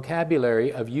this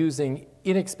vocabulary of using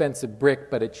inexpensive brick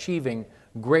but achieving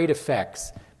great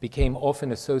effects became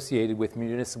often associated with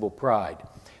municipal pride.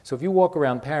 So if you walk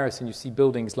around Paris and you see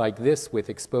buildings like this with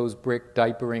exposed brick,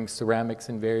 diapering, ceramics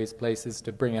in various places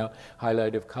to bring out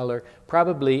highlight of color,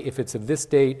 probably if it's of this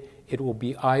date, it will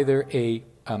be either a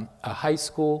high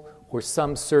school or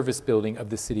some service building of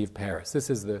the city of Paris. This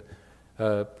is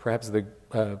perhaps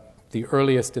the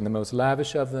earliest and the most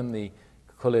lavish of them, the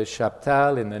Collège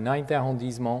Chapelle in the 9th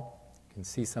arrondissement. You can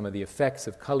see some of the effects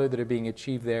of color that are being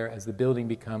achieved there as the building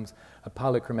becomes a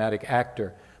polychromatic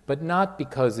actor, but not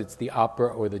because it's the opera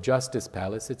or the Justice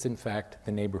Palace. It's in fact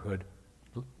the neighborhood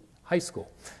high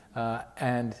school.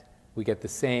 And we get the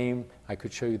same. I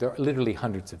could show you, there are literally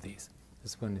hundreds of these.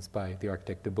 This one is by the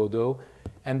architect de Bordeaux.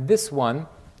 And this one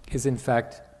is in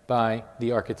fact by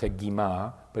the architect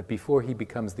Guimard, but before he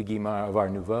becomes the Guimard of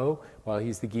Art Nouveau, while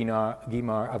he's the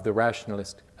Guimard of the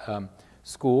Rationalist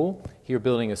school, here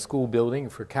building a school building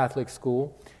for Catholic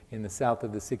school in the south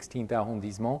of the 16th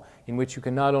arrondissement, in which you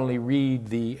can not only read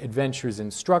the adventures in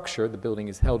structure, the building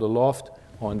is held aloft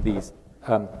on these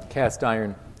cast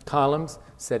iron columns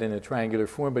set in a triangular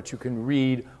form, but you can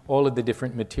read all of the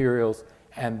different materials,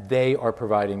 and they are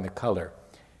providing the color.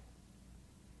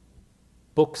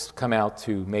 Books come out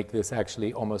to make this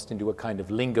actually almost into a kind of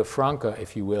lingua franca,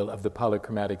 if you will, of the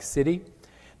polychromatic city.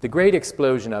 The great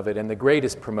explosion of it and the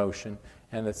greatest promotion,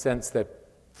 and the sense that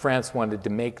France wanted to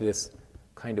make this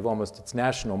kind of almost its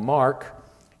national mark,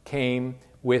 came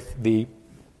with the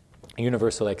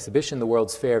Universal Exhibition, the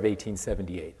World's Fair of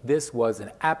 1878. This was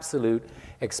an absolute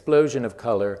explosion of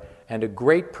color and a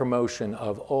great promotion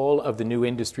of all of the new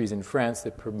industries in France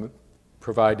that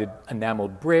provided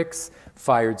enameled bricks,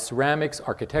 fired ceramics,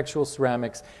 architectural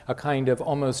ceramics, a kind of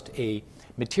almost a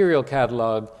material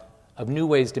catalog of new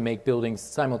ways to make buildings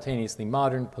simultaneously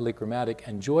modern, polychromatic,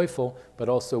 and joyful, but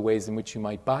also ways in which you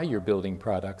might buy your building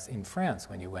products in France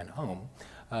when you went home.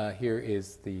 Here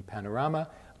is the panorama,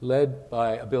 led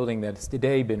by a building that has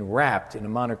today been wrapped in a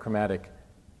monochromatic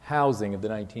housing of the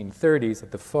 1930s. At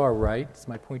the far right, does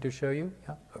my pointer show you?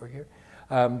 Yeah, over here.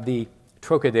 The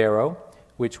Trocadero,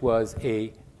 which was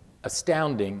an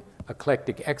astounding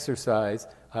eclectic exercise,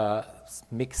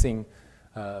 mixing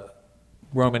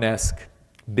Romanesque,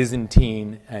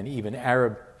 Byzantine, and even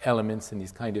Arab elements in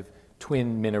these kind of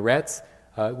twin minarets.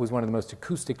 It was one of the most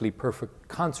acoustically perfect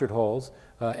concert halls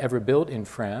ever built in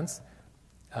France.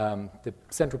 The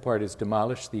central part is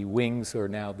demolished. The wings are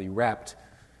now the wrapped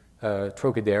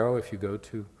Trocadero, if you go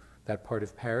to that part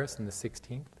of Paris in the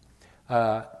 16th.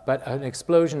 But an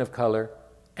explosion of color,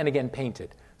 and again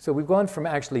painted. So we've gone from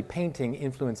actually painting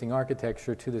influencing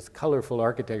architecture to this colorful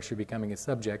architecture becoming a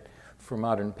subject for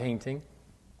modern painting.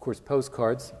 Of course,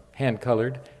 postcards,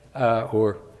 hand-colored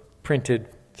or printed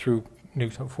through new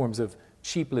forms of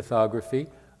cheap lithography.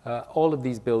 All of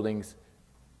these buildings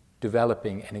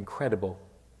developing an incredible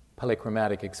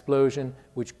polychromatic explosion,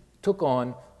 which took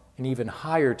on an even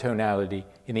higher tonality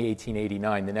in the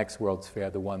 1889, the next World's Fair,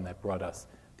 the one that brought us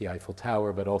the Eiffel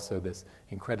Tower, but also this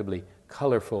incredibly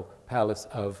colorful palace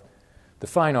of the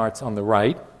fine arts on the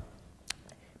right.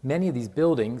 Many of these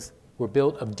buildings were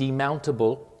built of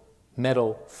demountable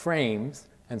metal frames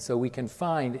And so we can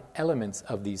find elements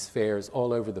of these fairs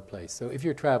all over the place. So if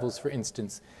your travels, for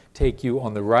instance, take you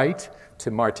on the right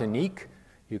to Martinique,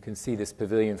 you can see this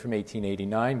pavilion from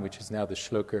 1889, which is now the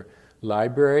Schlocker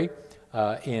Library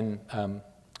in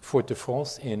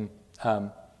Fort-de-France in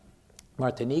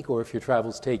Martinique. Or if your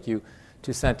travels take you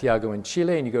to Santiago in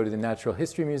Chile and you go to the Natural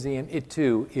History Museum, it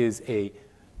too is a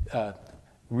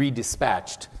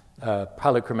redispatched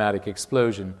polychromatic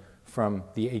explosion from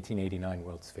the 1889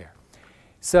 World's Fair.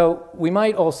 So we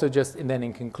might also just, and then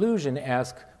in conclusion,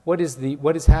 ask what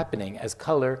is happening as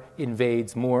color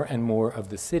invades more and more of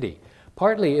the city?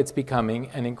 Partly it's becoming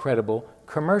an incredible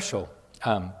commercial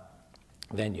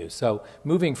venue. So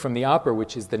moving from the opera,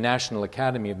 which is the National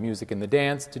Academy of Music and the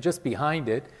Dance, to just behind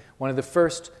it, one of the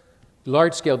first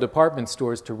large-scale department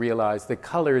stores to realize that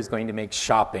color is going to make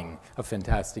shopping a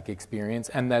fantastic experience,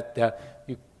 and that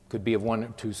you could be of one or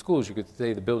two schools. You could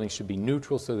say the building should be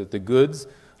neutral so that the goods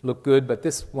look good, but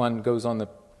this one goes on the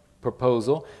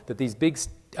proposal that these big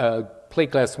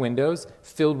plate glass windows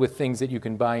filled with things that you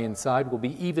can buy inside will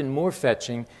be even more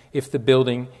fetching if the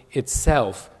building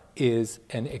itself is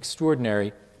an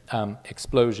extraordinary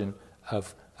explosion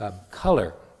of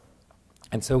color.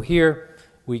 And so here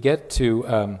we get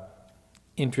to,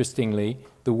 interestingly,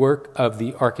 the work of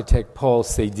the architect Paul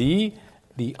Sédy,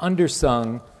 the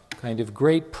undersung kind of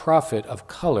great prophet of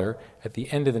color at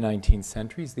the end of the 19th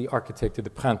century. He's the architect of the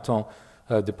Printemps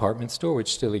department store,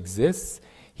 which still exists.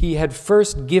 He had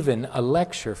first given a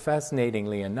lecture,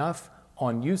 fascinatingly enough,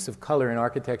 on use of color in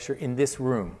architecture in this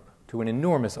room to an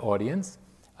enormous audience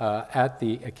at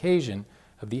the occasion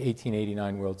of the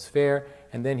 1889 World's Fair,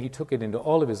 and then he took it into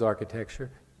all of his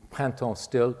architecture. Printemps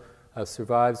still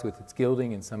survives with its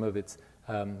gilding and some of its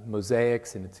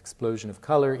mosaics and its explosion of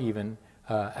color, even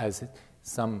as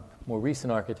some more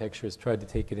recent architecture has tried to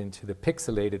take it into the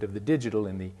pixelated of the digital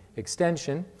in the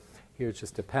extension. Here's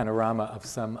just a panorama of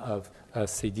some of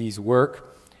Sédy's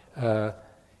work.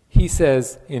 He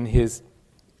says in his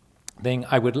thing,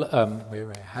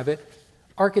 where I have it,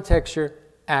 architecture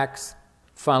acts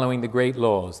following the great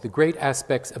laws, the great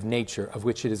aspects of nature of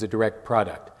which it is a direct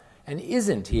product. And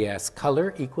isn't, he asks,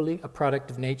 color equally a product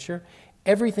of nature?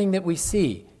 Everything that we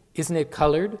see, isn't it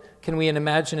colored? Can we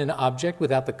imagine an object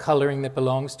without the coloring that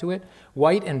belongs to it?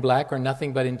 White and black are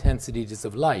nothing but intensities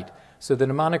of light, so that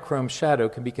a monochrome shadow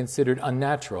can be considered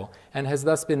unnatural and has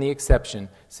thus been the exception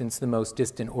since the most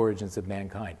distant origins of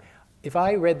mankind. If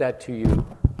I read that to you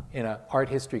in an art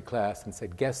history class and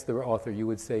said, guess the author, you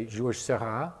would say Georges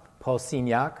Seurat, Paul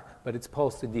Signac, but it's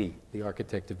Paul Sédy, the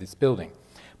architect of this building.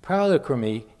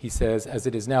 Polychromy, he says, as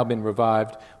it has now been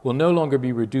revived, will no longer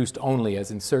be reduced only,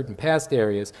 as in certain past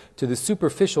areas, to the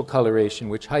superficial coloration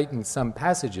which heightens some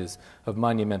passages of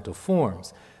monumental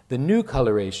forms. The new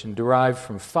coloration derived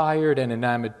from fired and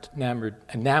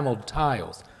enameled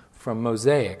tiles, from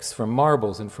mosaics, from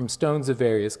marbles, and from stones of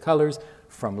various colors,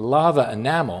 from lava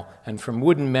enamel, and from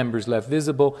wooden members left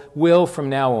visible, will from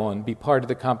now on be part of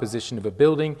the composition of a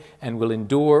building and will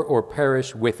endure or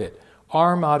perish with it.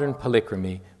 Our modern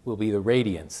polychromy will be the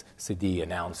radiance, Sédy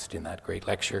announced in that great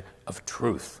lecture, of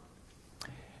truth.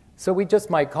 So we just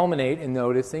might culminate in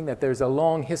noticing that there's a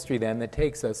long history then that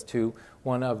takes us to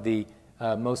one of the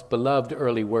most beloved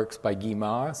early works by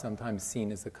Guimard, sometimes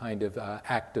seen as a kind of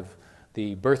act of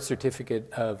the birth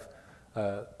certificate of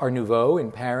Art Nouveau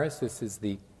in Paris. This is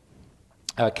the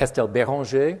Castel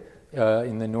Béranger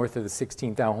in the north of the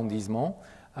 16th arrondissement,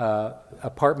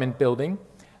 apartment building.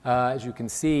 As you can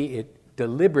see, it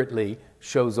deliberately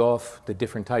shows off the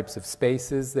different types of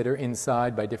spaces that are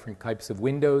inside by different types of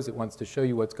windows. It wants to show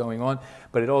you what's going on,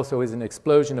 but it also is an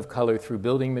explosion of color through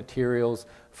building materials,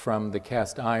 from the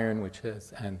cast iron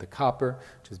and the copper,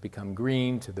 which has become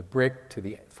green, to the brick, to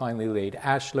the finely laid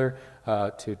ashlar,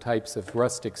 to types of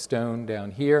rustic stone down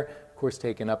here, of course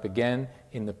taken up again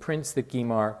in the prints that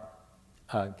Guimard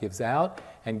gives out,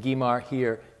 and Guimard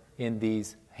here in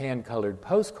these hand-colored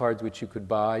postcards which you could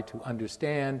buy to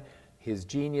understand his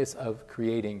genius of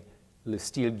creating le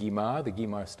style Guimard, the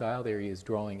Guimard style. There he is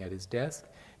drawing at his desk.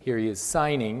 Here he is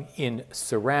signing in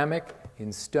ceramic,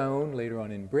 in stone, later on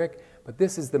in brick. But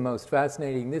this is the most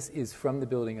fascinating. This is from the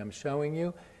building I'm showing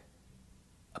you.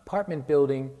 Apartment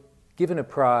building given a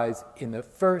prize in the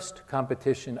first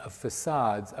competition of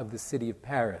facades of the city of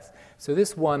Paris. So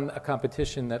this won a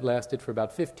competition that lasted for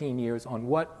about 15 years on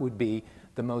what would be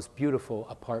the most beautiful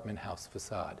apartment house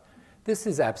facade. This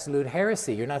is absolute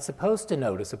heresy. You're not supposed to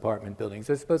notice apartment buildings.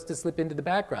 They're supposed to slip into the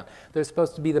background. They're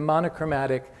supposed to be the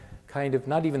monochromatic kind of,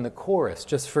 not even the chorus,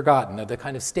 just forgotten, the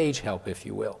kind of stage help, if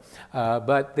you will.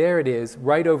 But there it is,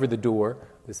 right over the door,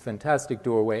 this fantastic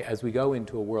doorway, as we go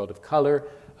into a world of color,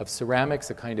 of ceramics,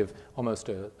 a kind of almost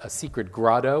a secret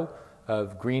grotto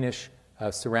of greenish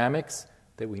ceramics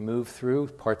that we move through,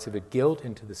 parts of it gilt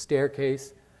into the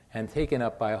staircase, and taken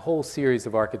up by a whole series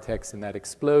of architects in that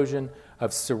explosion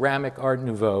of ceramic Art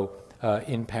Nouveau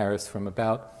in Paris from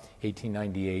about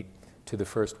 1898 to the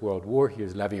First World War.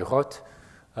 Here's La Virotte,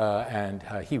 and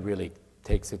he really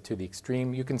takes it to the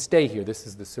extreme. You can stay here. This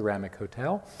is the Ceramic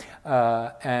Hotel.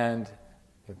 And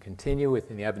you'll continue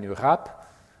within the Avenue Rapp.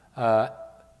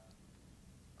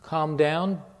 Calmed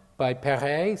down by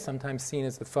Perret, sometimes seen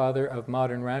as the father of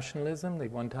modern rationalism, the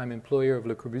one-time employer of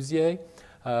Le Corbusier,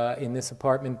 in this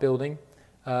apartment building,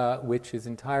 which is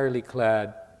entirely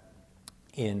clad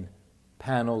in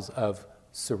panels of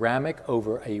ceramic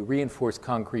over a reinforced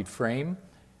concrete frame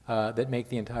that make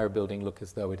the entire building look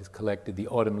as though it has collected the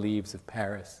autumn leaves of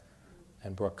Paris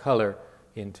and brought color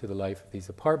into the life of these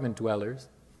apartment dwellers.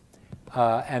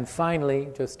 And finally,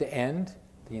 just to end,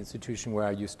 the institution where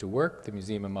I used to work, the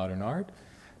Museum of Modern Art.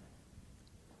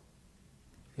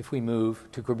 If we move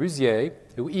to Corbusier,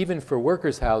 who even for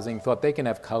workers' housing thought they can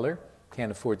have color,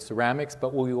 can't afford ceramics,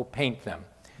 but we will paint them.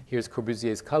 Here's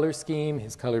Corbusier's color scheme,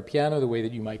 his color piano, the way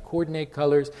that you might coordinate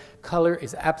colors. Color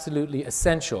is absolutely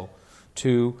essential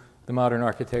to the modern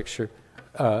architecture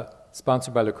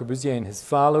sponsored by Le Corbusier and his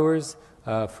followers,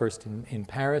 first in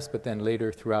Paris, but then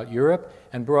later throughout Europe,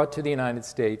 and brought to the United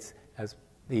States as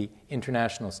the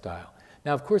international style.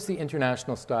 Now, of course, the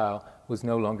international style was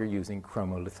no longer using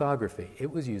chromolithography. It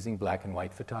was using black and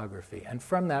white photography. And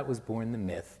from that was born the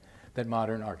myth that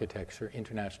modern architecture,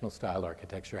 international style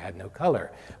architecture, had no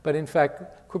color. But in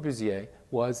fact, Corbusier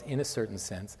was, in a certain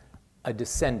sense, a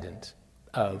descendant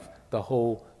of the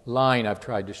whole line I've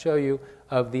tried to show you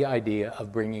of the idea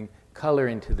of bringing color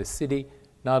into the city,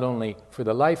 not only for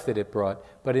the life that it brought,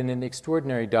 but in an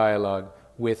extraordinary dialogue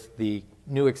with the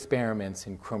new experiments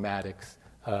in chromatics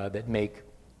that make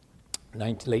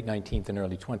late 19th and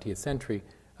early 20th century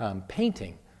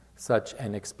painting such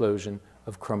an explosion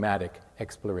of chromatic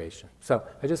exploration. So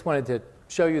I just wanted to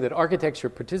show you that architecture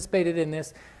participated in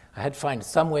this. I had to find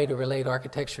some way to relate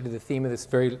architecture to the theme of this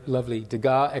very lovely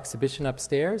Degas exhibition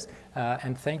upstairs,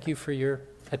 and thank you for your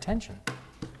attention.